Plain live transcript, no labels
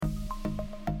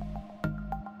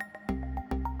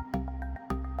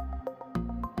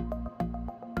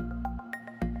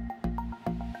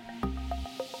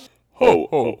Ho,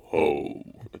 ho, ho.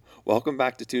 Welcome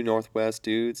back to Two Northwest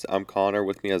Dudes. I'm Connor.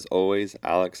 With me, as always,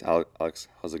 Alex. Alex,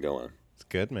 how's it going? It's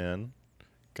good, man.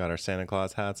 Got our Santa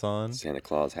Claus hats on. Santa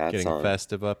Claus hats Getting on.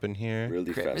 festive up in here.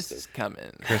 Really Christmas festive. is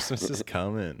coming. Christmas is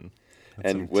coming.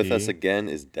 And with us again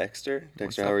is Dexter. Dexter,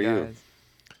 What's how up, are you? guys?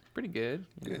 Pretty good.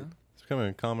 Good. Yeah. It's becoming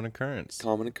a common occurrence.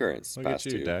 Common occurrence. Look at Past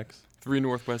you, two. Dex. 3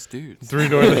 Northwest dudes. 3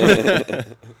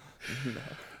 North.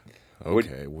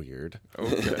 Okay, weird.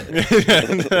 Okay.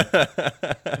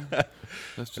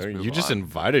 Let's just move You just on.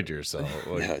 invited yourself.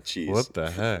 Like, Yeah, jeez. What the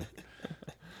heck?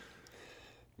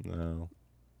 No.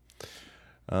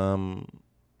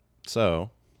 So,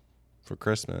 for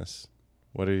Christmas,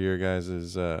 what are your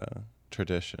guys'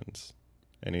 traditions?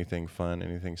 Anything fun?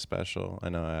 Anything special? I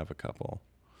know I have a couple,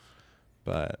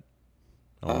 but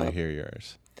I want to hear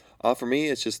yours. For me,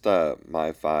 it's just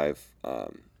my 5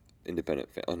 intermediate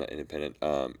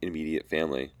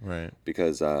family. Right.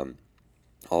 Because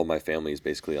all my family is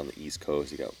basically on the East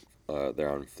Coast. You got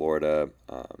they're on Florida,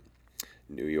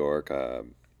 New York,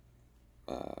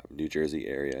 New Jersey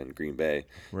area, and Green Bay.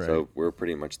 Right. So we're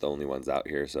pretty much the only ones out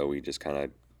here. So we just kind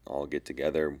of all get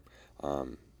together,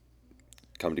 come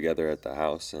together at the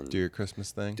house and Do your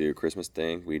Christmas thing. do a Christmas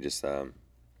thing. We just on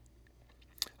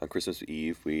Christmas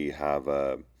Eve we have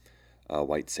a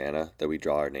white Santa that we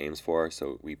draw our names for.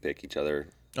 So we pick each other.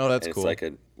 Oh, that's And cool. It's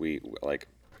like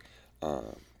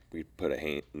we put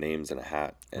names in a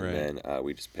hat, and Right. then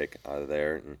we just pick out of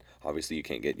there. And obviously, you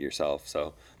can't get yourself.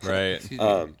 So Right. Excuse me.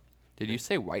 um, Did you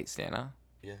say white Santa?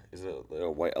 yeah, is it a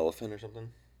white elephant or something?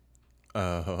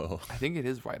 Oh. I think it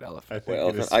is white elephant. White it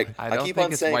elephant. is- I don't keep think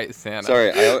on it's saying white Santa.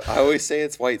 Sorry, I always say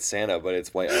it's white Santa, but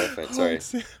it's white elephant. Sorry,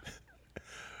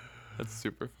 That's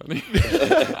super funny.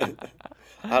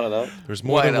 I don't know. There's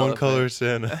more White than one elephant. color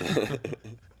Santa.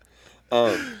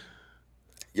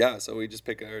 Yeah, so we just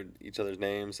pick each other's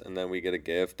names, and then we get a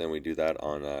gift, and we do that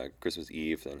on Christmas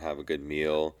Eve, and have a good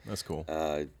meal. That's cool.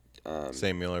 Same.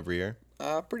 Same meal every year.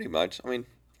 Pretty much. I mean,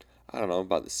 I don't know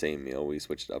about the same meal. We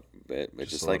switched it up a bit. It's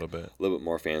Just just a like little bit. a little bit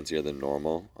more fancier than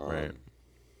normal. Right.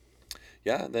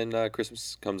 Yeah, then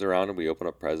Christmas comes around and we open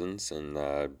up presents and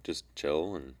just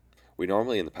chill. And we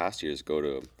normally in the past years go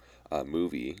to a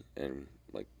movie and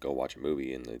like go watch a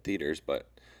movie in the theaters, but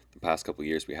the past couple of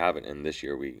years we haven't. And this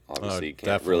year we obviously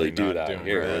can't really definitely do not that doing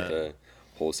here that. with the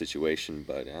whole situation.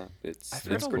 But yeah, it's I've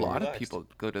heard it's a pretty lot of relaxed. people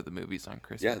go to the movies on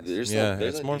Christmas. Yeah, there's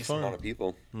it's a more decent fun. amount of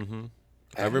people. Mm-hmm. And-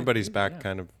 Everybody's back yeah.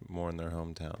 kind of more in their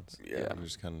hometowns. Yeah. Yeah. They're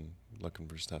just kind of looking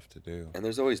for stuff to do. And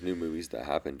there's always new movies that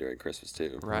happen during Christmas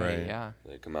too. Right, Right. yeah.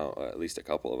 They come out at least a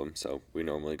couple of them, so we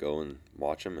normally go and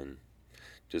watch them and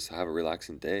just have a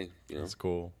relaxing day. You know, That's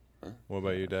cool. Huh? What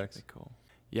about you, Dex? Pretty cool.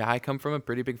 Yeah, I come from a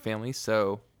pretty big family,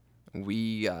 so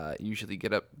we usually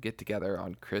get together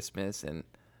on Christmas, and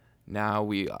now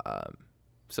we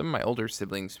some of my older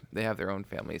siblings, they have their own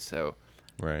families, so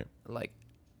Right. like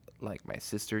my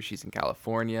sister, she's in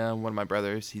California. One of my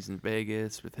brothers, he's in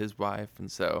Vegas with his wife,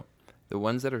 and so the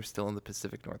ones that are still in the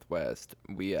Pacific Northwest,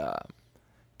 we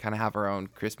kind of have our own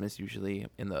Christmas usually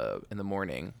in the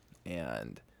morning,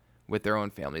 and with their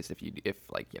own families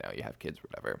if like you have kids or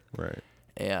whatever, Right.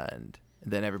 and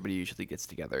then everybody usually gets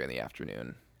together in the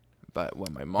afternoon. But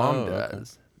what my mom Oh, okay.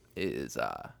 does is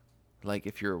like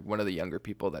if you're one of the younger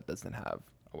people that doesn't have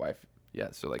a wife. Yeah,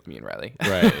 so like me and Riley.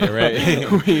 Right.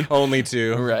 Right. Only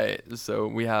two. Right. So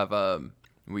we have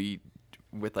we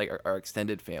with like our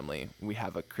extended family, we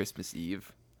have a Christmas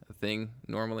Eve thing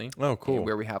normally. Oh, cool.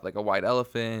 Where we have like a white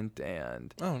elephant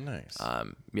and Oh, nice.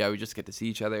 yeah, we just get to see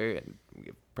each other and we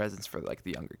give presents for like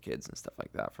the younger kids and stuff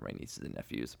like that for my nieces and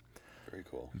nephews. very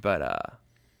cool. But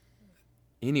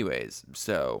anyways,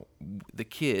 so the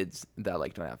kids that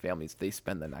like don't have families, they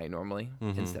spend the night normally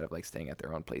instead of like staying at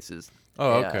their own places.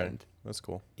 Oh, okay. And That's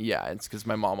cool. yeah, it's because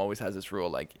my mom always has this rule,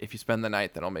 like, if you spend the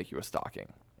night, then I'll make you a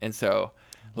stocking. And so,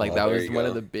 like, Oh, that there was you one go.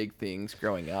 of the big things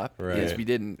growing up. Because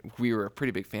Right. we were a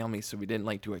pretty big family, so we didn't,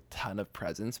 like, do a ton of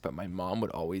presents, but my mom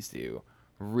would always do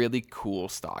really cool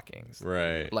stockings.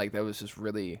 Right. Like, that was just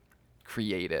really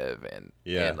creative and,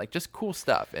 Yeah. and like, just cool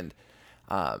stuff. And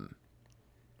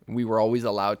we were always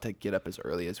allowed to get up as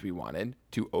early as we wanted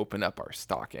to open up our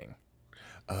stocking.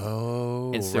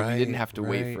 Oh, And so right, we didn't have to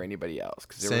wait right. for anybody else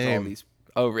because there was all Same. these.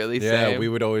 Oh, really? Yeah, Same? we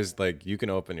would always like you can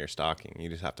open your stocking. You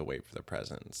just have to wait for the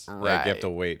presents. Like you have to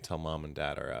Right. wait till mom and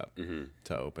dad are up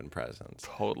to open presents.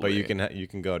 But Totally. you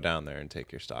can go down there and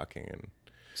take your stocking and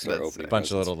Start That's opening a bunch of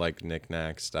presents. little like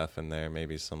knickknack stuff in there.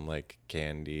 Maybe some like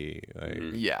candy, like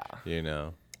Yeah. you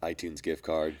know. iTunes gift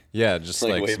card. Yeah, just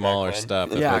Like like way back smaller when. stuff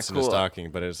that Yeah, puts in the cool. stocking,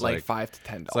 but it's Like like $5 to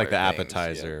 $10. it's like the things.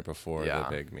 appetizer before Yeah. the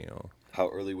big meal. How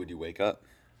early would you wake up?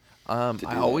 to do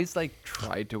I that? always like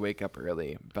tried to wake up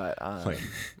early, but Like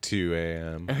 2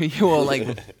 a.m. well,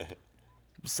 like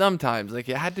sometimes like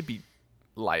it had to be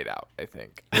light out, I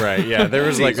think. Right. Yeah. There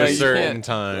was like Like, a you certain can't-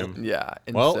 time. Yeah,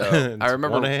 and Well, so it's I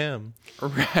remember 1 a.m.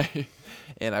 right,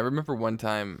 and I remember one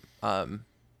time,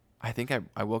 I think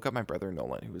I woke up my brother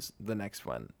Nolan, who was the next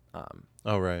one,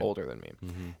 Oh, right. older than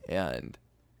me, and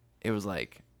it was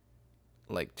like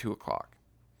 2 o'clock,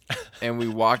 and we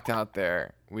walked out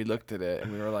there. We looked at it,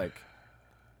 and we were like,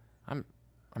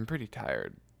 I'm pretty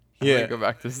tired. I'm Yeah. gonna go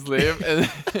back to sleep. And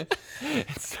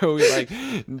so we like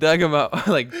dug him up,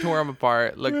 like tore him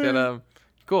apart, looked at him.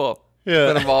 Cool.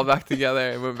 Yeah. Put them all back together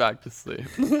and went back to sleep.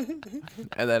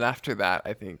 And then after that,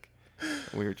 I think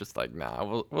we were just like,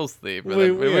 nah, we'll sleep. And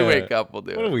then when we Yeah. wake up, we'll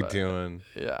do it. What are we But, doing?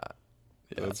 Yeah.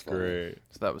 That's funny. great.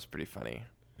 So that was pretty funny.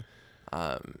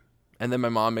 And then my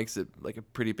mom makes it like a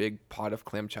pretty big pot of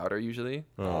clam chowder usually.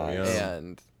 Oh, Nice. yeah.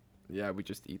 And yeah, we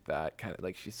just eat that kind of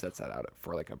like she sets that out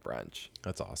for like a brunch.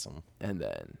 That's awesome. And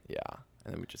then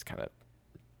and then we just kind of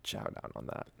chow down on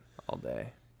that all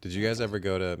day. Did you guys ever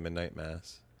go to midnight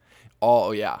mass?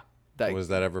 Oh yeah, that Was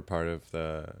that ever part of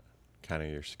the kind of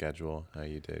your schedule, how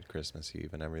you did Christmas Eve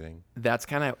and everything? that's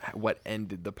kind of what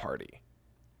ended the party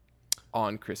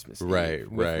on Christmas Right,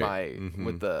 Eve with right. my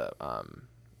with the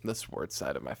sports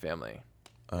side of my family.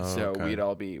 Oh, So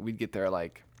okay. we'd get there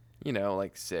like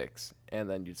like 6, and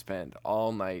then you'd spend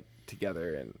all night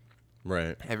together and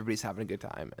Right. everybody's having a good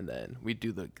time, and then we'd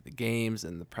do the games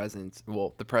and the presents.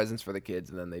 Well, the presents for the kids,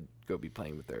 and then they'd go be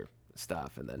playing with their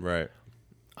stuff, and then Right.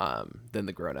 then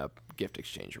the grown up gift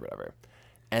exchange or whatever,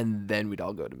 and then we'd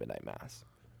all go to midnight mass.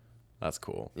 That's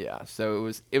cool. Yeah, so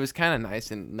it was kind of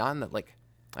nice, and not in that like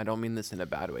I don't mean this in a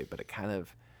bad way, but it kind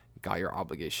of got your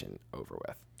obligation over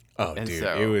with. Oh, And dude,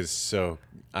 so- it was so.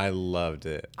 I loved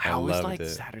it. I always loved liked it.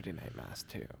 Saturday night mass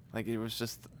too. Like it was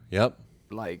just Yep.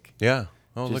 like Yeah.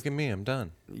 Oh, Just- look at me. I'm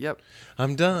done. yep,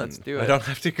 I'm done. Let's do I it. don't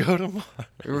have to go tomorrow.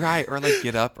 right, or like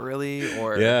get up early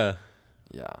or Yeah.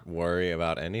 yeah. Worry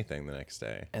about anything the next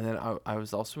day. And then I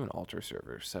was also an altar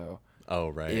server, so Oh,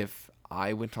 right. if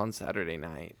I went on Saturday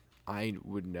night, I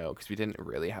would know because we didn't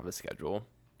really have a schedule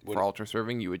What- for altar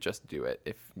serving. You would just do it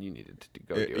if you needed to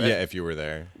go do it. Yeah, if you were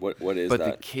there. What is but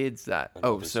that? the kids that An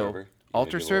oh altar so server? You wanna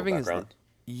altar give a little serving is background?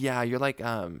 yeah, you're like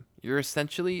you're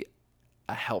essentially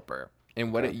a helper,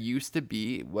 and what Okay. it used to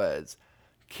be was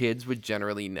kids would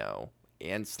generally know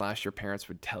and / your parents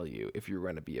would tell you if you were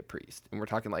going to be a priest, and we're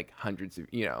talking like hundreds of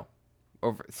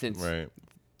over since Right.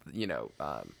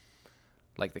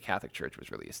 like the Catholic Church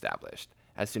was really established.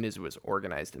 As soon as it was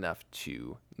organized enough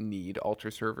to need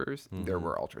altar servers, there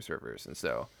were altar servers, and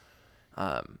so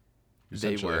they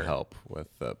Essentially were help with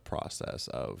the process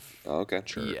of Oh, okay.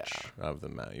 church Yeah. of the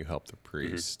mat. You help the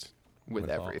priest with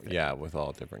all- everything. yeah, with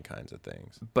all different kinds of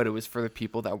things. But it was for the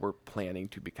people that were planning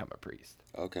to become a priest.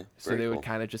 Okay. So Very they cool. would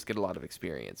kind of just get a lot of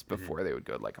experience before they would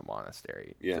go to like a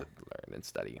monastery Yeah. to learn and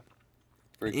study.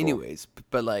 Very cool. Anyways,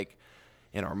 but like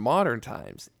in our modern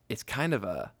times, it's kind of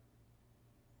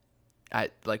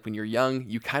like when you're young,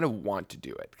 you kind of want to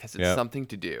do it because it's Yep. something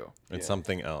to do. It's Yeah.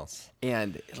 something else.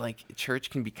 And like church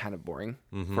can be kind of boring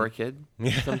Mm-hmm. for a kid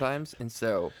sometimes. And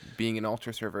so being an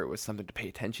altar server was something to pay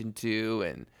attention to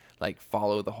and like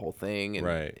follow the whole thing. And,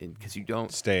 Right. Because you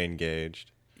don't, Stay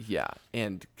engaged. yeah.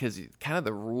 And because kind of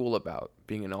the rule about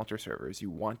being an altar server is you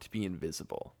want to be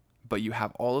invisible, but you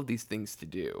have all of these things to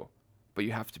do, but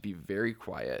you have to be very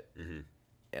quiet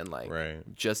and like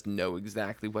Right. just know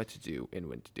exactly what to do and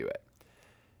when to do it.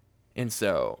 And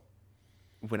so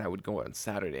when I would go on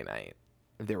Saturday night,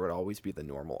 there would always be the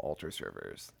normal altar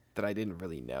servers that I didn't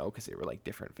really know because they were like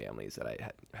different families that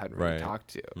I hadn't really Right. talked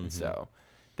to. And so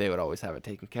they would always have it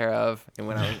taken care of. And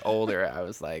when I was older, I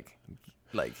was like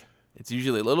it's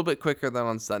usually a little bit quicker than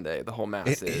on Sunday. The whole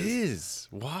mass It is.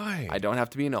 Why? I don't have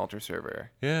to be an altar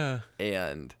server, yeah.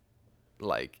 and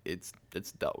like it's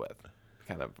dealt with,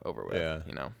 kind of over with. Yeah.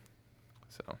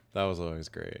 So That was always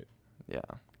great. yeah,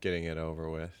 Getting it over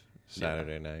with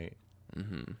Saturday night.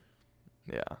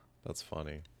 yeah. That's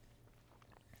funny.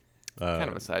 Kind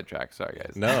of a sidetrack. Sorry,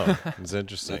 guys. No, it's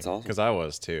interesting. That's awesome. Because I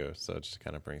was too. So it just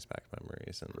kind of brings back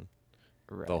memories and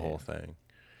Right. the whole thing.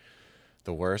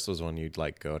 The worst was when you'd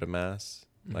like go to mass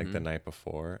like the night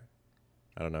before.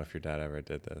 I don't know if your dad ever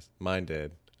did this. Mine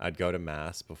did. I'd go to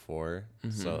mass before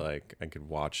so like I could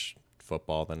watch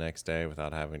football the next day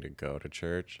without having to go to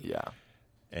church. Yeah.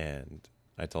 And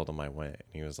I told him I went.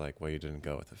 And he was like, well, you didn't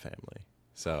go with the family.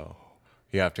 So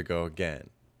you have to go again.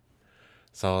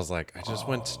 So I was like, I just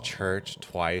went to church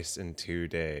twice in 2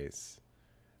 days.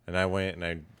 And I went and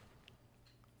I,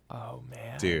 Oh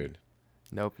man. dude,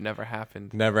 Nope, never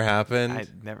happened. never happened. I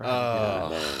never.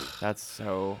 Oh. That's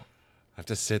so. have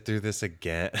to sit through this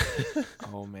again.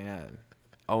 Oh man.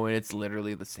 Oh, and it's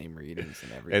literally the same readings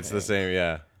and everything. It's the same,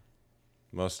 yeah.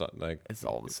 Most like, It's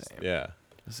all the same. yeah.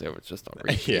 So it's just on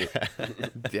repeat. Yeah.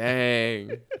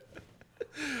 Dang.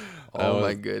 Oh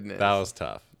my goodness. That was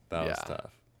tough. That was Yeah.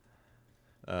 tough.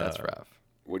 That's rough.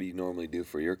 What do you normally do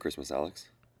for your Christmas, Alex?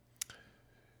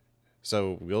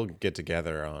 So we'll get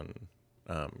together on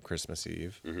Christmas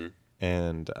Eve, Mm-hmm.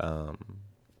 and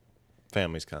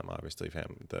families come. Obviously,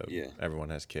 Yeah. everyone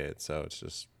has kids, so it's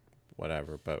just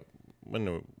whatever. But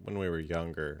when we were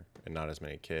younger and not as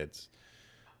many kids,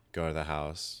 go to the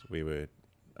house, we would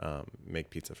make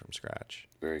pizza from scratch.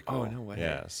 Very cool. Oh no way.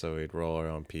 Yeah, so we'd roll our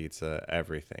own pizza,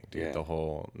 everything, dude, Yeah. the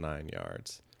whole 9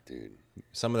 yards. Dude.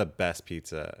 Some of the best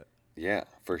pizza Yeah,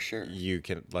 for sure. you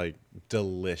can, like,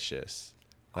 delicious.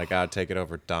 Like, I'd take it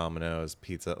over Domino's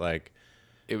pizza. Like,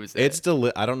 It was. it's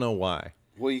I don't know why.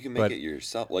 Well, you can make But it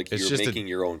yourself. Like it's you're just making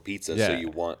your own pizza, so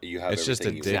yeah. you have It's just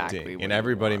everything addicting, you want. Exactly what and you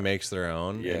everybody want. makes their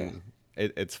own. Yeah. And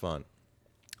it's fun.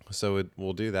 So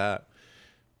we'll do that,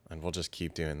 and we'll just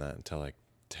keep doing that until like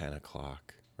 10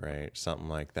 o'clock, right? Something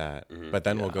like that. Mm-hmm. But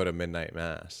then we'll go to midnight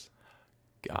mass.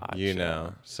 Gotcha. You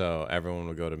know, so everyone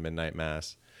will go to midnight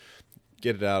mass,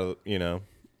 get it out of,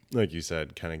 like you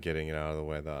said, kind of getting it out of the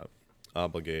way, that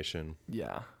obligation.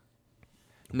 Yeah.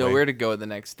 Nowhere to go the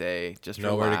next day. Just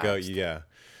Nowhere to go. relaxed. Yeah.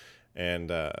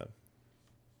 And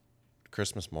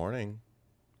Christmas morning,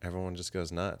 everyone just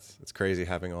goes nuts. It's crazy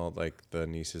having all like the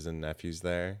nieces and nephews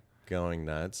there going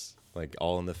nuts, like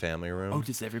all in the family room. Oh,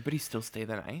 does everybody still stay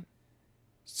the night?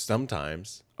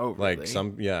 Sometimes. Oh, Like really?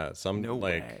 some No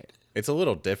like way. it's a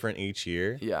little different each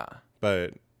year, Yeah.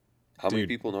 but How many Dude.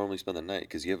 people normally spend the night?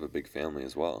 Because you have a big family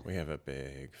as well. we have a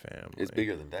big family. It's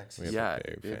bigger than Dex. We have Yeah, a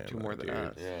big we have two family, more than dude.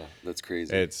 us. Yeah, that's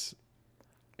crazy.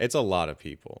 It's a lot of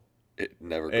people. It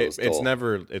never goes It's dull.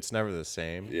 never the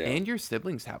same. Yeah. And your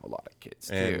siblings have a lot of kids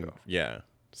too. And yeah,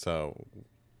 so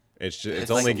it's It's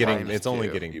only like getting times it's only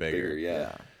two. getting Get bigger.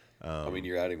 yeah. I mean,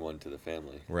 you're adding one to the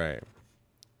family. Right.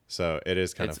 So it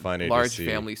is kind It's of funny large to see.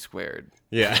 family squared.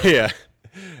 Yeah, yeah.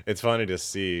 It's funny to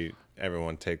see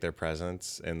everyone take their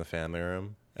presents in the family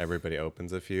room. Everybody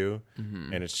opens a few,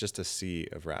 and it's just a sea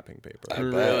of wrapping paper. I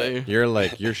bet.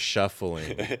 Really? You're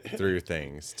shuffling through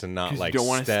things to not 'Cause you like don't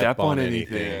wanna step step on on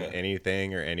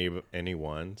anything or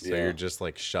anyone. So Yeah. you're just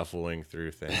like shuffling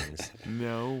through things.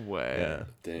 No way. Yeah.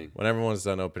 Dang. When everyone's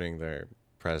done opening their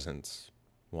presents,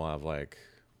 we'll have like,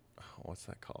 what's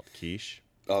that called? Quiche.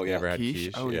 Oh You yeah. ever had Quiche?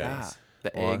 quiche? Oh yeah.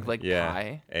 The Or- egg like yeah,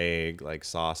 pie. egg like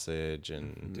sausage,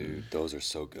 and Dude, those are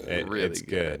so good. Really it's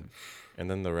good. good. And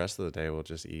then the rest of the day we'll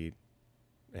just eat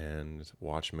and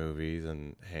watch movies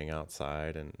and hang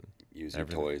outside and Use your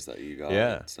everything. toys that you got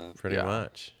yeah, and stuff. pretty Yeah.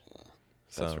 much.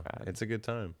 That's So rad. it's a good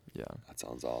time. Yeah. That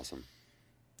sounds awesome.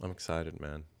 I'm excited,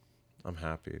 man. I'm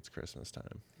happy it's Christmas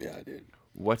time. Yeah, dude.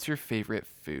 What's your favorite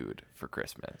food for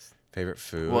Christmas? Favorite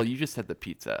food? Well, you just said the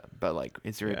pizza, but like,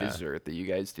 is there a Yeah. dessert that you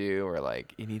guys do, or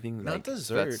like anything not like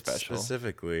dessert that's special?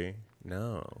 specifically.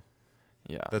 No,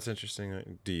 Yeah. that's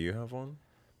interesting. Do you have one?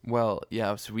 Well,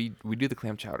 yeah. So we do the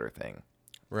clam chowder thing,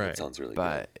 Right. That sounds really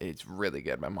but it's really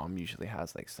good. My mom usually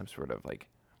has like some sort of like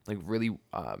really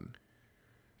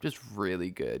just really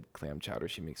good clam chowder.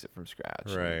 She makes it from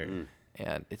scratch. Right.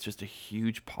 And it's just a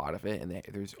huge pot of it, and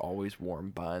there's always warm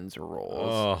buns or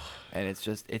rolls. Oh, And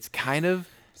it's kind of good.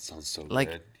 Sounds so like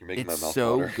good. You're making it's my mouth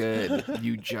so water. good.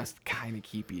 You just kind of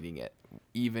keep eating it,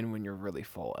 even when you're really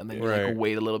full, and then you Right. like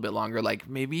wait a little bit longer, like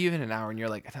maybe even an hour, and you're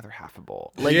like another half a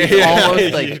bowl. Like yeah, it's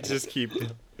almost like you just keep.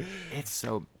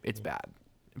 it's bad,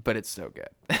 but it's so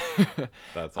good.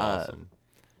 That's awesome.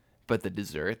 But the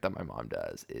dessert that my mom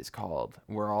does is called.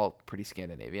 We're all pretty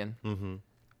Scandinavian, Mm-hmm.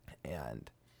 and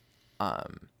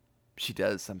she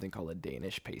does something called a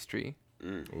Danish pastry,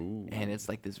 Ooh. and it's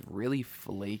like this really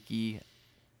flaky,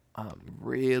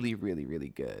 really really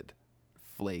good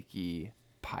flaky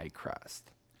pie crust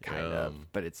kind of, Yum.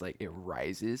 but it's like it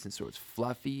rises, and so it's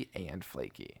fluffy and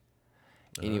flaky.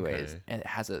 Anyways, Okay. and it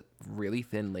has a really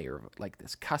thin layer of like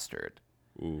this custard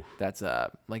Ooh. that's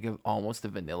almost a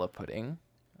vanilla pudding.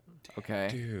 Okay.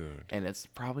 Dude. And it's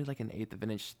probably like 1/8 of an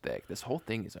inch thick. This whole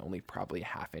thing is only probably a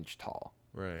 1/2 inch tall.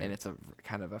 Right. And it's a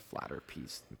kind of a flatter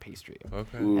piece pastry.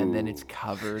 Okay. And then it's Ooh.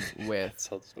 covered with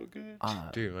Sounds so good.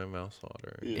 Dude, my mouth's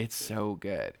watering. it's so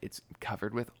good. It's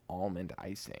covered with almond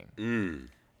icing. Mm.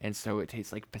 And so it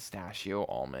tastes like pistachio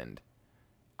almond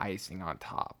icing on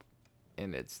top.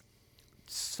 And it's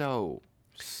so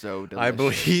delicious. I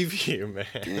believe you, man.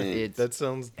 It's- that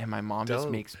sounds. And my mom just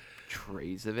dope. makes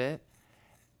trays of it,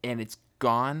 and it's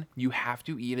gone. You have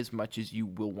to eat as much as you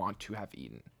will want to have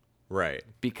eaten, Right.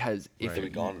 because if Right. It'll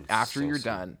be gone after so you're soon.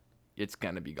 done, it's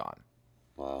gonna be gone.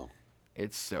 Wow.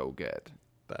 It's so good.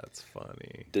 That's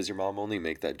funny. Does your mom only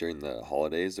make that during the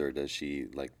holidays, or does she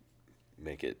like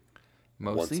make it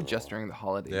once Mostly in a just while? during the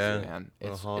holidays, Yeah, man.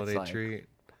 a It's holiday like, treat.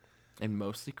 and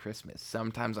mostly Christmas.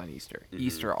 Sometimes on Easter. Mm-hmm.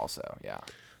 Easter also, yeah.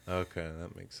 Okay,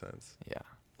 that makes sense. Yeah.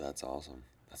 That's awesome.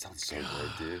 That sounds so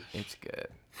good, dude. It's good.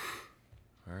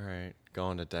 All right,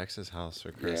 going to Dex's house for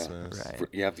Yeah. Christmas. Right.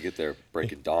 You have to get there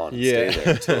break it dawn and Yeah. stay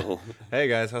there until Hey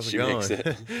guys, how's she it going? makes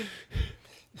it.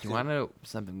 You want to know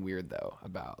something weird though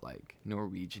about like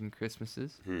Norwegian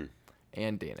Christmases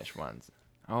and Danish ones?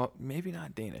 Oh, maybe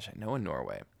not Danish. I know in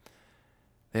Norway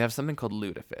they have something called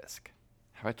lutefisk.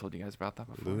 Have I told you guys about that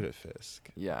before? Lutefisk.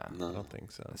 Yeah. I No. don't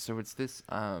think so. So it's this.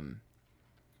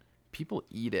 People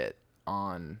eat it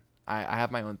on. I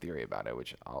have my own theory about it,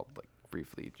 which I'll like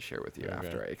briefly share with you Okay.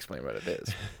 after I explain what it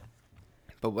is.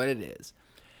 But what it is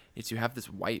you have this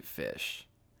white fish,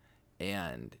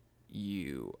 and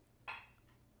you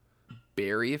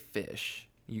bury a fish.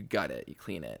 You gut it, you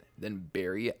clean it, then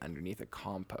bury it underneath a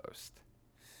compost.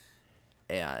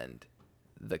 And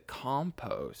the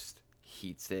compost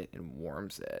heats it and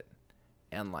warms it,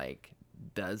 and like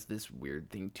does this weird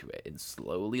thing to it, and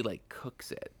slowly like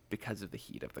cooks it because of the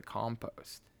heat of the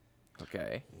compost.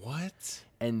 Okay. What?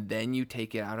 And then you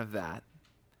take it out of that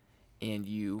and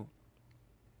you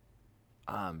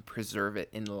preserve it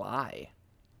in lye,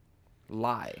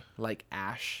 like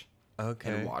ash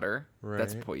Okay. and water.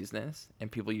 That's Right. poisonous,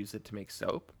 and people use it to make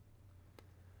soap.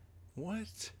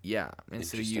 What? Yeah, and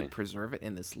so you Interesting. preserve it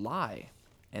in this lye,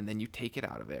 and then you take it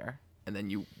out of there, and then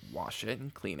you wash it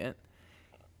and clean it.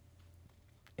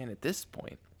 And at this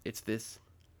point, it's this.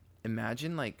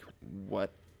 Imagine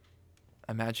what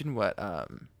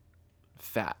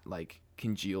fat, like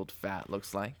congealed fat,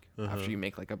 looks like after you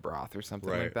make like a broth or something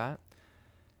Right. like that.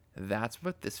 That's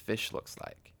what this fish looks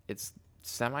like. It's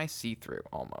semi see-through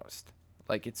almost.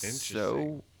 Like it's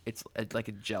Interesting. it's like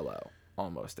a jello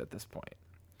almost at this point.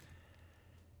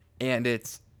 And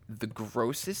it's the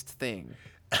grossest thing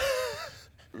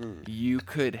you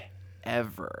could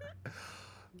ever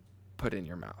put in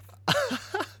your mouth.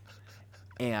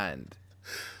 And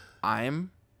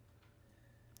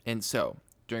so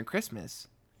during Christmas,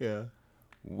 Yeah.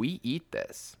 we eat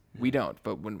this. We don't,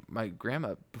 but when my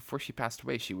grandma, before she passed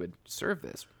away, she would serve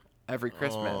this every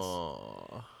Christmas.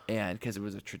 Oh. And because it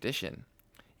was a tradition,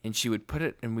 and she would put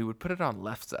it, and we would put it on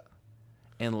lefse.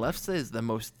 And lefse is the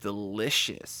most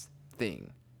delicious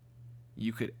thing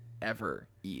you could ever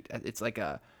eat. It's like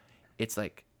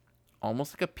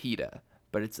almost like a pita,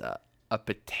 but it's a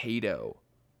potato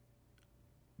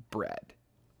bread,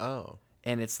 Oh.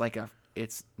 and it's like a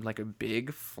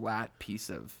big flat piece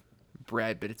of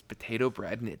bread, but it's potato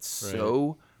bread, and it's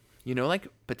so, like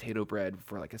potato bread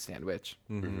for like a sandwich.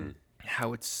 Mm-hmm.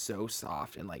 How it's so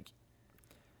soft and like,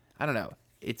 I don't know.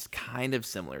 It's kind of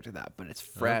similar to that, but it's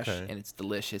fresh Okay. and it's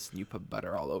delicious, and you put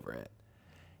butter all over it.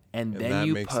 And And then that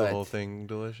you makes put the whole thing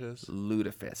delicious.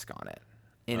 lutefisk on it,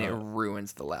 and it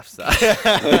ruins the left side.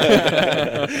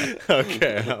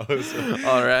 Okay.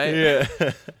 All right. Yeah.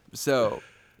 So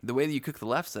the way that you cook the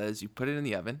lefse is you put it in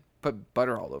the oven, put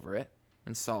butter all over it,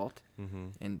 and salt,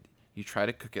 and you try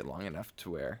to cook it long enough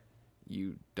to where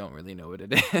you don't really know what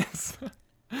it is.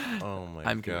 Oh my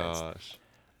I'm convinced. gosh.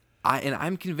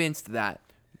 I'm convinced that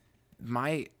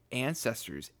my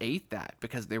ancestors ate that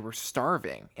because they were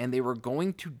starving and they were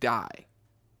going to die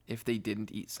if they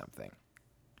didn't eat something.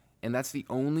 And that's the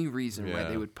only reason why Yeah.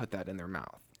 they would put that in their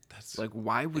mouth. That's Like,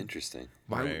 why would Interesting.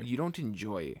 Right. you don't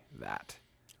enjoy that?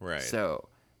 right. So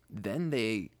then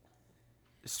they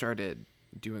started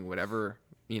doing whatever,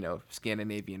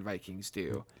 Scandinavian Vikings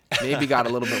do. Maybe got a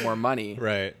little bit more money.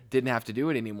 Right. Didn't have to do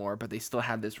it anymore, but they still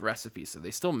had this recipe. So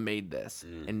they still made this.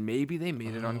 And maybe they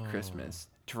made it on Christmas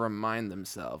to remind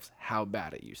themselves how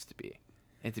bad it used to be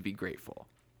and to be grateful.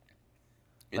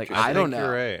 Like, Interesting. I don't think know.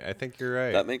 You're right. I think you're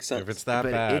right. That makes sense. If it's that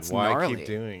But bad, it's why gnarly. keep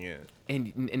doing it?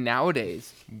 And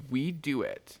nowadays, we do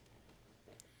it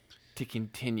to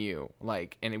continue,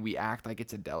 and we act like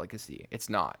it's a delicacy. It's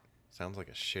not. Sounds like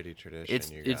a shitty tradition. It's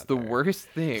you it's got the there. worst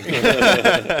thing.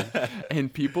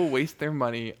 And people waste their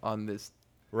money on this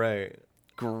Right.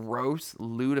 gross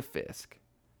lutefisk.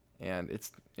 And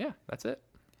that's it.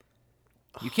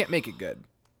 You can't make it good.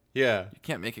 Yeah. You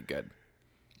can't make it good.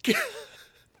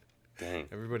 Dang.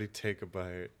 Everybody take a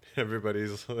bite.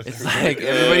 Everybody's. It's like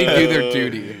everybody do their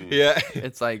duty. Yeah.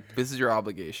 It's like, this is your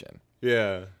obligation.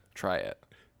 Yeah. Try it.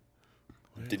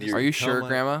 Did Are your you tell sure, my-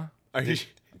 Grandma? Are you?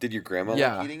 did your grandma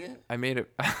Yeah. like eating it? I made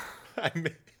it. I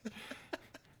made,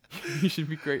 You should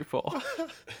be grateful.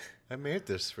 I made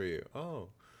this for you. Oh,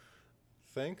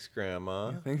 thanks,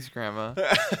 Grandma. Thanks, Grandma.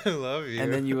 I love you.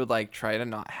 And then you would try to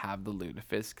not have the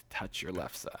lutefisk touch your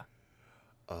lefse.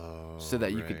 Oh, so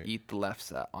that you could right. eat the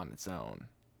lefse on its own.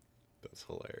 That's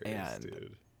hilarious, And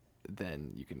dude.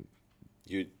 then you can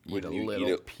You eat a wouldn't you eat little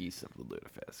it piece of the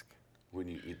lutefisk. when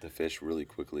you eat the fish really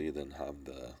quickly, then have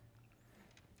the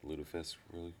lutefisk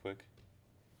really quick?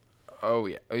 Oh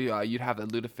yeah, you'd have the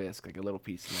lutefisk, like a little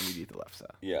piece, and then you'd eat the lefse.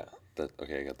 Yeah. That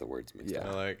okay. I got the words mixed Yeah. I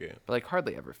up. like it. But like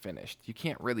hardly ever finished. You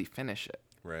can't really finish it.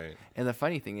 Right. And the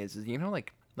funny thing is you know,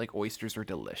 like oysters are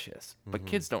delicious, but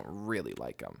kids don't really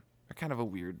like them. They're kind of a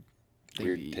weird thing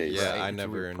Weird to eat. taste. Yeah, right? I It's a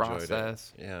never weird enjoyed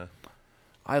process. it. Yeah.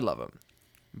 I love them,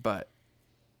 but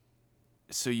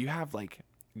so you have like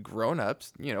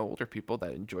grown-ups, you know, older people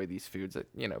that enjoy these foods that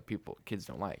kids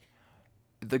don't like.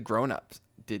 The grown-ups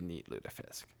didn't eat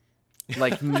lutefisk.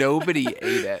 Like nobody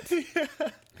ate it.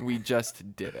 We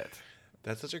just did it.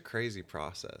 That's such a crazy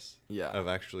process. Yeah. Of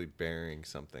actually burying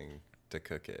something to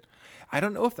cook it. I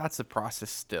don't know if that's the process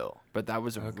still, but that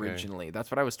was Okay. originally. That's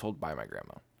what I was told by my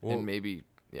grandma. Well- And maybe,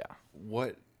 yeah.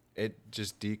 What, it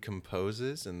just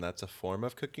decomposes and that's a form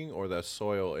of cooking, or the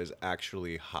soil is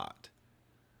actually hot?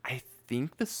 I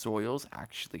think the soil's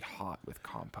actually hot with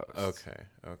compost. Okay.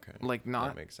 Like,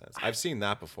 not- That makes sense. I've seen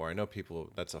that before. I know people,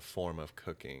 that's a form of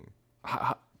cooking.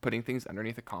 Putting things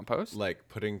underneath the compost? Like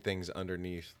putting things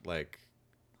underneath like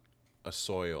a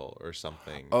soil or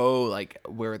something. Oh, like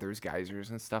where there's geysers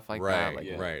and stuff like right, that.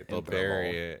 Like right. in They'll thermal.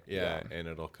 bury it, yeah, and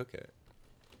it'll cook it.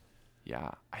 Yeah,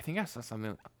 I think I saw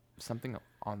something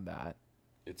on that.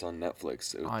 It's on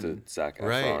Netflix. With On- the Zac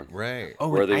Right, Efron. right. Oh,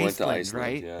 Where in they Iceland, went to Iceland,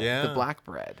 right? yeah. Yeah. The black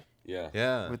bread Yeah.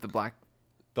 Yeah. with the black.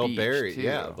 They'll beach, bury, too.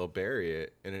 yeah, they'll bury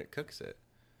it and it cooks it.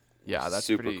 Yeah, that's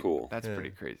Super pretty cool. That's Yeah.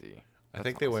 pretty crazy. I That's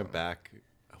think they went awesome. back.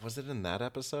 Was it in that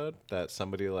episode that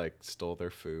somebody like stole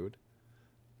their food?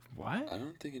 What? I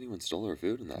don't think anyone stole her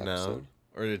food in that No, episode.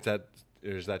 or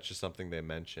is that just something they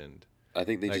mentioned? I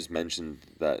think they Like, just mentioned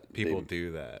that People they,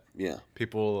 do that. Yeah.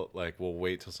 People like will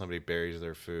wait till somebody buries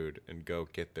their food and go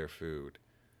get their food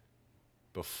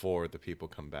before the people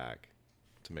come back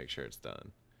to make sure it's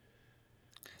done.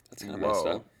 That's kind of messed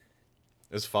Whoa. up.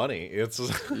 It's funny. It's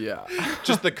Yeah.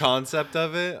 just the concept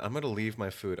of it. I'm gonna leave my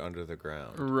food under the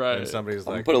ground, Right. And somebody's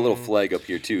I'm like, gonna put a little "Mm." flag up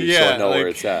here too, so Yeah, I know where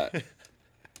like- it's at.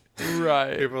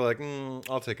 Right. People are like,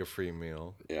 I'll take a free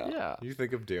meal. Yeah. Yeah. You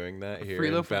think of doing that here free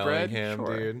in loaf of bread? Bellingham,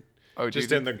 Sure. dude? Oh, Just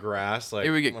dude, in the grass, like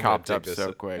it would get I'm gonna copped take up this-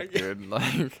 so quick, dude.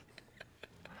 Like,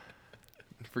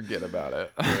 forget about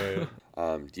it.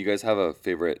 Right. Do you guys have a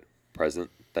favorite present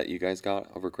that you guys got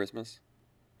over Christmas?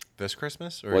 This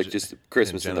Christmas, or Like ju- just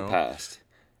Christmas in the general? past.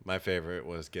 My favorite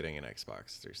was getting an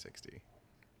Xbox 360.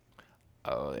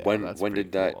 Oh yeah. when that's when pretty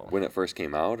did that cool. when it first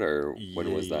came out, or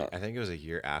when was that? I think it was a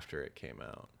year after it came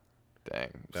out. Dang.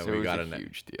 That so we it was got a an-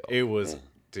 huge deal. It was, Yeah.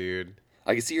 dude,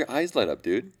 I can see your eyes light up,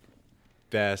 dude.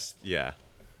 best. Yeah,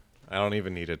 I don't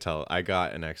even need to tell. I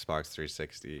got an Xbox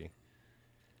 360.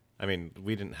 I mean,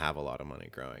 we didn't have a lot of money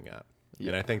growing up, and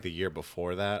I Yeah. think the year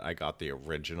before that, I got the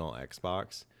original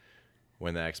Xbox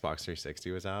when the Xbox 360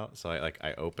 was out. So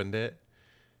I opened it,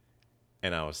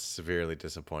 and I was severely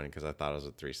disappointed because I thought it was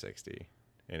a 360,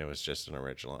 and it was just an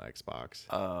original Xbox.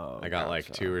 Oh. I got like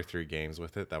gotcha. 2 or 3 games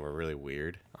with it that were really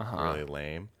weird, Uh-huh. really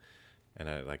lame, and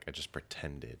I just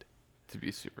pretended to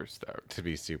be super stoked. to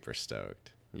be super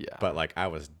stoked. Yeah. But like I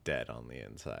was dead on the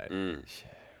inside. Mm.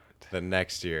 The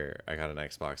next year I got an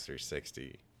Xbox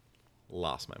 360.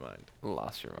 Lost my mind.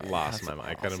 Lost your mind. Lost That's my mind.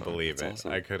 I couldn't awesome. believe That's it.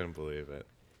 awesome. I couldn't believe it.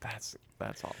 That's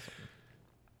awesome.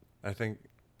 I think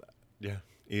yeah,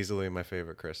 easily my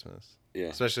favorite Christmas. Yeah.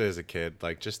 Especially as a kid,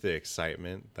 like just the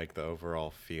excitement, like the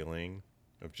overall feeling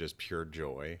of just pure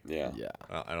joy. Yeah. Yeah.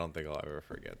 I don't think I'll ever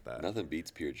forget that. Nothing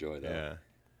beats pure joy, though. Yeah.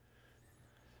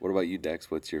 What about you,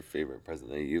 Dex? What's your favorite present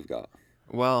that you've got?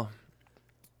 Well,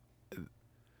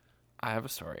 I have a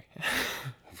story.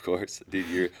 Of course, dude.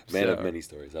 You're a man of So- many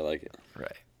stories. I like it.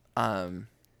 Right.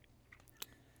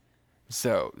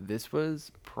 So this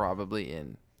was probably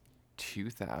in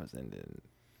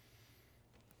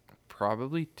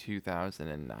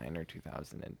 2009 or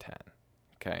 2010.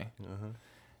 Okay. Uh-huh.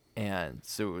 And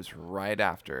so it was right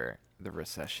after the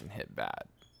recession hit bad.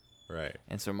 Right.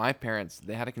 And so my parents,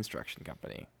 they had a construction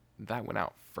company that went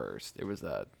out first. It was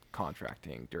a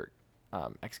contracting dirt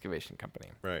excavation company.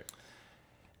 Right.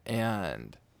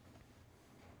 And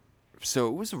so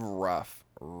it was rough,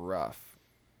 4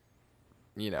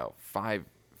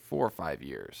 or 5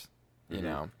 years, you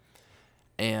know,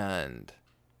 and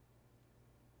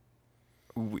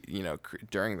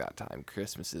during that time,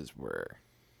 Christmases were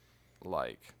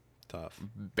like Tough.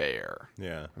 bare,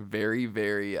 Yeah. very,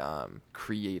 very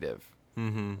creative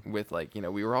Mm-hmm. with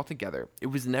we were all together. It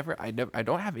was never, I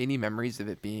don't have any memories of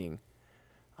it being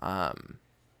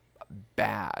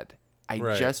bad. I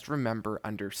Right. just remember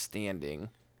understanding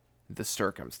the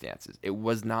circumstances. It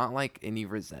was not like any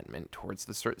resentment towards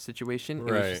the situation.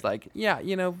 It was just Right. like, yeah,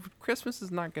 Christmas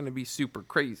is not going to be super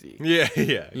crazy. Yeah,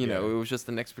 yeah. It was just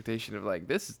an expectation of like,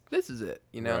 this is it.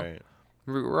 Right.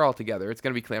 We're all together. It's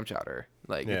going to be clam chowder.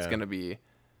 Like, it's Yeah. going to be,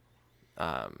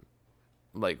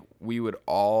 like, we would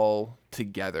all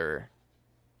together,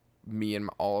 me and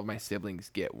all of my siblings,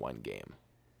 get one game,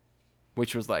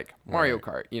 which was like Mario Right.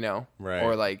 Kart, Right.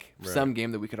 or like Right. some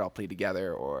game that we could all play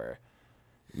together, or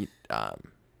that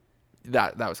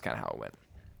was kind of how it went.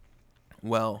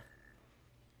 Well,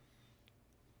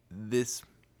 this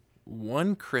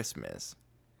one Christmas,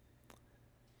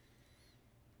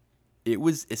 it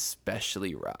was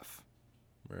especially rough.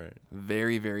 Right.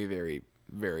 Very, very, very,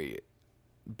 very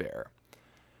bare.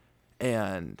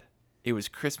 And it was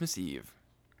Christmas Eve.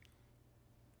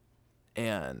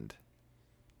 And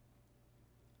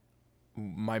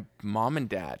my mom and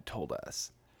dad told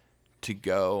us to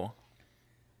go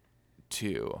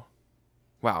to,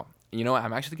 wow, you know what?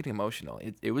 I'm actually getting emotional.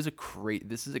 It was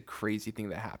this is a crazy thing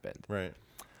that happened. Right.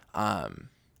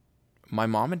 My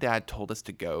mom and dad told us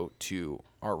to go to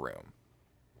our room.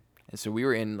 And so we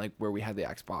were in like where we had the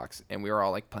Xbox, and we were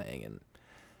all like playing and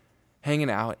hanging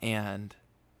out, and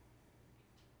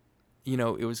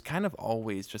it was kind of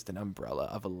always just an umbrella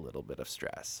of a little bit of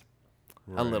stress.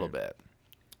 A little Right. bit.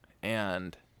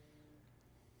 And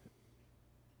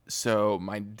so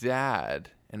my dad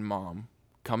and mom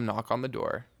come knock on the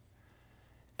door,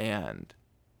 and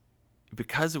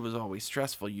because it was always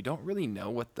stressful, you don't really know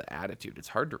what the attitude. It's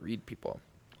hard to read people.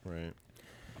 Right.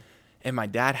 And my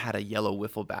dad had a yellow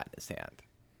wiffle bat in his hand.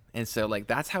 And so like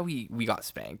that's how we got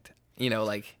spanked.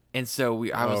 And so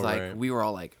we were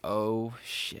all like, "Oh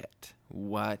shit.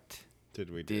 What Did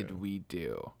we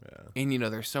do?" Yeah. And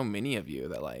there's so many of you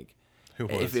that like Who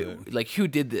was it? like who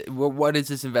did the what is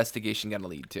this investigation going to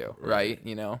lead to, right?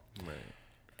 Right.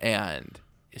 And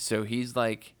so he's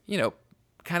like,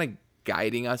 kind of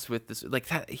guiding us with this, like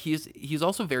he's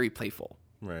also very playful.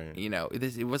 Right.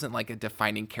 It wasn't like a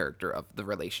defining character of the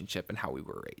relationship and how we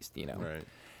were raised, Right.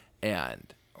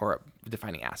 and or a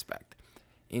defining aspect.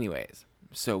 Anyways,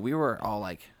 so we were all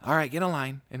like, "All right, get in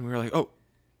line," and we were like, "Oh."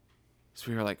 So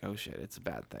we were like, "Oh shit, it's a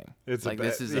bad thing. It's like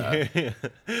this is this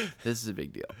is a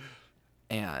big deal."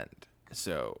 And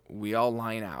so we all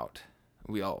line out.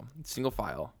 We all single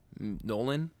file.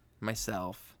 Nolan,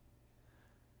 myself,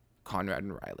 Conrad,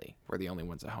 and Riley were the only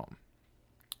ones at home.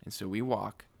 And so we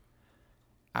walk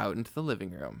out into the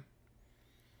living room,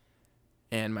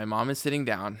 and my mom is sitting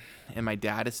down, and my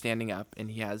dad is standing up, and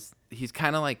he's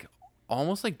kind of like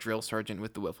almost like drill sergeant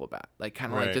with the wiffle bat, like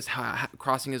kind of like Right. just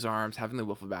crossing his arms, having the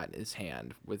wiffle bat in his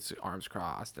hand with his arms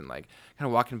crossed, and like kind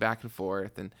of walking back and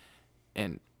forth,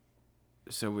 and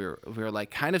so we were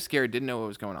like kind of scared, didn't know what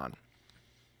was going on.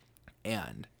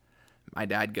 And my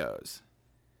dad goes,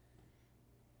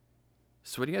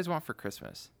 "So what do you guys want for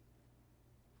Christmas?"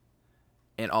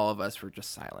 And all of us were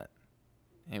just silent.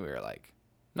 And we were like,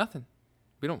 "Nothing.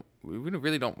 We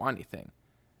really don't want anything."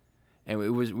 And we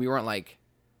weren't like,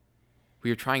 we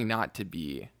were trying not to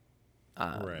be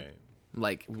Right.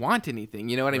 like want anything.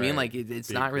 You know what I mean? Right. Like it's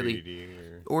Be not really,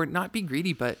 greedy or not be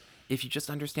greedy, but if you just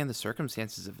understand the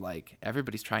circumstances of like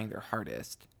everybody's trying their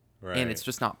hardest, Right. and it's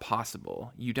just not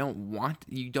possible. You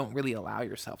don't really allow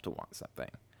yourself to want something.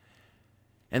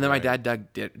 And then my Right. dad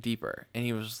dug deeper, and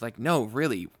he was just like, "No,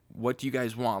 really, what do you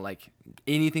guys want? Like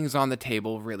anything's on the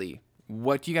table, really.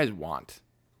 What do you guys want?"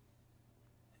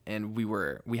 And we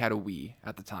had a Wii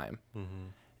at the time. Mm-hmm.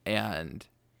 And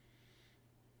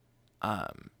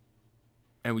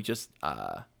we just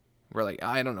we're like,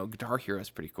 "I don't know, Guitar Hero is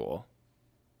pretty cool,"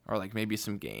 or like maybe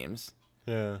some games.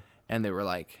 Yeah. And they were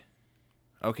like,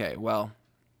 "Okay, well,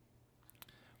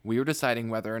 we were deciding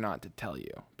whether or not to tell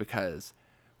you, because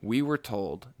we were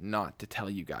told not to tell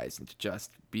you guys and to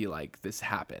just be like, this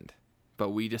happened, but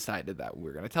we decided that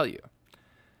we're going to tell you.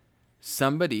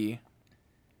 Somebody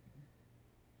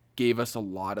gave us a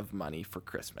lot of money for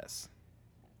Christmas."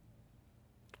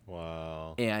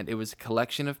 Wow. And it was a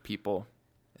collection of people.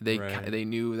 They Right. they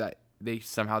knew that they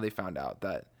found out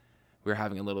that we were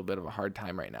having a little bit of a hard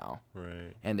time right now.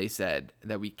 Right. And they said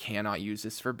that we cannot use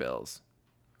this for bills,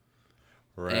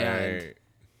 Right.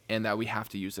 and that we have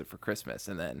to use it for Christmas.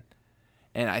 And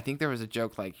I think there was a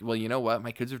joke like, "Well, you know what?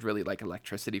 My kids would really like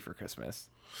electricity for Christmas."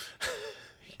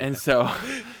 And so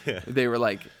Yeah. they were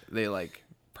like,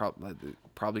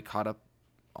 probably caught up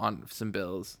on some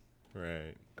bills,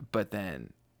 Right. but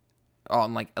then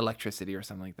on like electricity or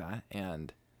something like that.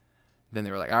 And then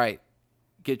they were like, "All right,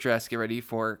 get dressed, get ready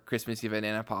for Christmas Eve at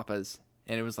Nana Papa's."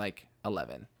 And it was like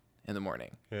 11 in the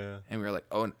morning. Yeah. And we were like,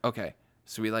 "Oh, okay."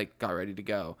 So we like got ready to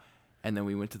go, and then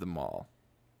we went to the mall,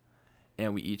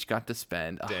 and we each got to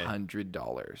spend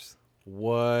 $100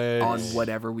 What? on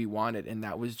whatever we wanted, and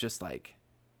that was just like,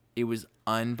 it was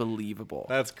unbelievable.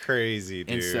 That's crazy,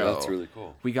 dude. And so That's really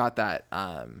cool. we got that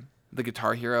the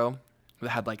Guitar Hero that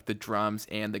had like the drums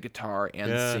and the guitar and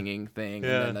the singing thing,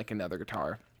 and then like another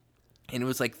guitar, and it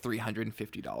was like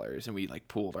 $350, and we like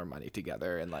pooled our money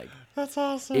together, and like That's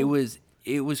awesome. it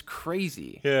was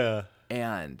crazy. Yeah.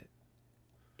 And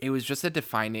it was just a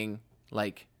defining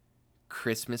like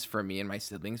Christmas for me and my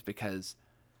siblings, because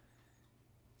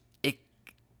it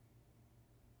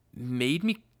made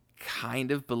me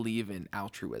kind of believe in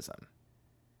altruism,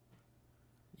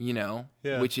 you know,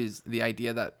 which is the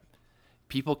idea that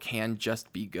people can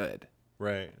just be good,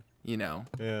 Right. you know.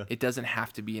 Yeah. It doesn't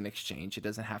have to be an exchange. It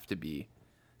doesn't have to be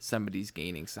somebody's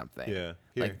gaining something. Yeah.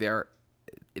 Like there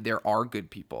are good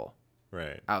people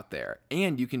Right. out there,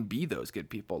 and you can be those good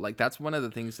people. Like that's one of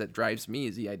the things that drives me,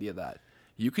 is the idea that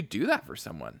you could do that for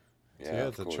someone, Yeah, of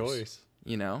it's a course. choice.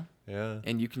 you know, Yeah.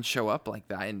 and you can show up like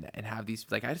that and have these,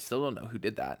 like, I still don't know who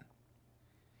did that,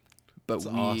 but It's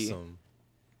we awesome.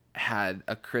 had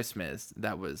a Christmas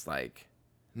that was like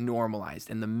normalized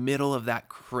in the middle of that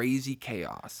crazy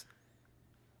chaos.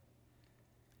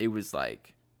 It was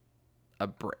like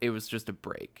it was just a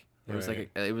break. It was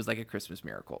like it was like a Christmas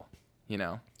miracle, you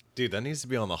know. Dude, that needs to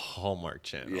be on the Hallmark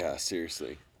Channel. Yeah,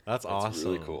 seriously. That's awesome.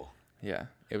 Really cool. Yeah,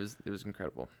 it was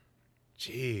incredible.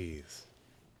 Jeez.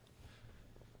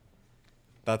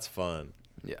 That's fun.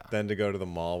 Yeah. Then to go to the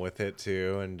mall with it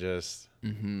too, and just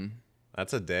Mm-hmm.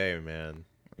 that's a day, man.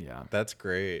 Yeah. That's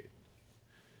great.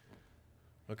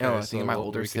 Okay, Oh, I think my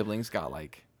older we could- siblings got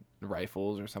like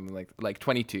rifles or something, like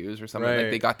 22s or something. Like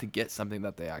Right. they got to get something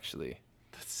that they actually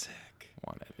That's sick.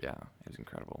 wanted. Yeah, it was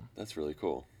incredible. That's really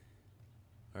cool.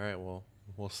 All right, well,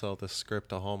 we'll sell this script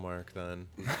to Hallmark then.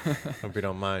 Hope you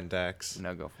don't mind, Dex.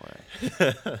 No, go for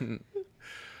it.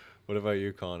 What about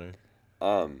you, Connor?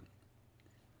 I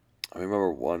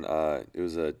remember one. It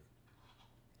was I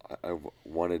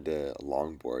wanted a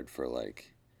longboard for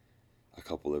like a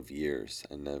couple of years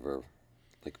and never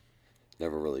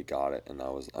really got it. And I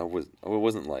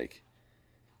wasn't like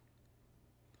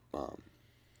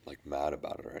mad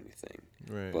about it or anything.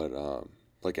 Right. But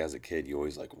like as a kid, you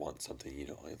always like want something, you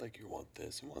know, like you want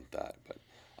this and want that. But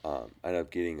I ended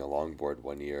up getting a longboard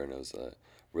one year, and it was a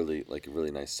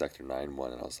really nice Sector 9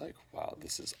 one, and I was like, wow,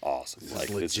 this is awesome. This is Like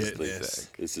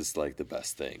legitness. this is like the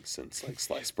best thing since like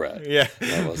sliced bread. Yeah.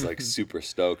 And I was like super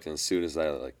stoked, and as soon as I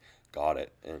like got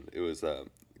it, and it was a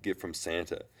gift from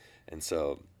Santa, and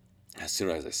so as soon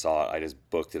as I saw it, I just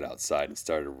booked it outside and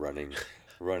started running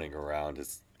around,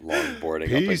 just longboarding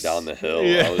up and Peace. down the hill.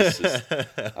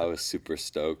 Yeah. I was super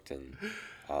stoked, and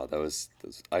that was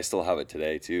I still have it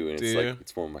today too, and Do it's you? like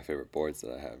it's one of my favorite boards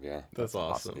that I have. Yeah, That's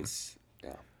awesome. it's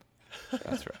yeah,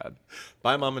 That's rad.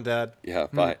 Bye, Mom and Dad. yeah.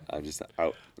 Bye. I'm just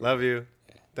out. Love you.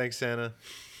 Thanks, Santa.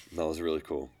 That was really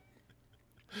cool.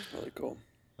 Really cool.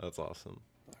 That's awesome.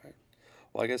 All right.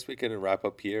 Well, I guess we can wrap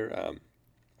up here.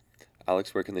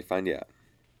 Alex, where can they find you at?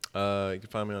 You can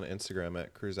find me on Instagram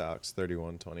at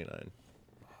cruisealex3129.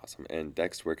 Awesome. And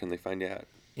Dex, where can they find you at?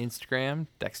 Instagram,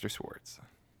 Dexter Swartz.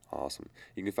 Awesome.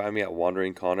 You can find me at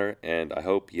Wandering Connor, and I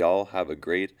hope y'all have a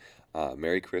great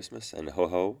Merry Christmas and ho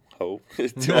ho ho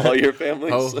to all your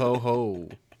families. Ho, ho, ho.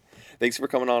 Thanks for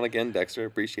coming on again, Dexter.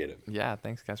 Appreciate it. Yeah,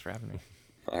 thanks, guys, for having me.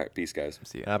 All right. Peace, guys.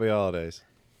 See ya. Happy holidays.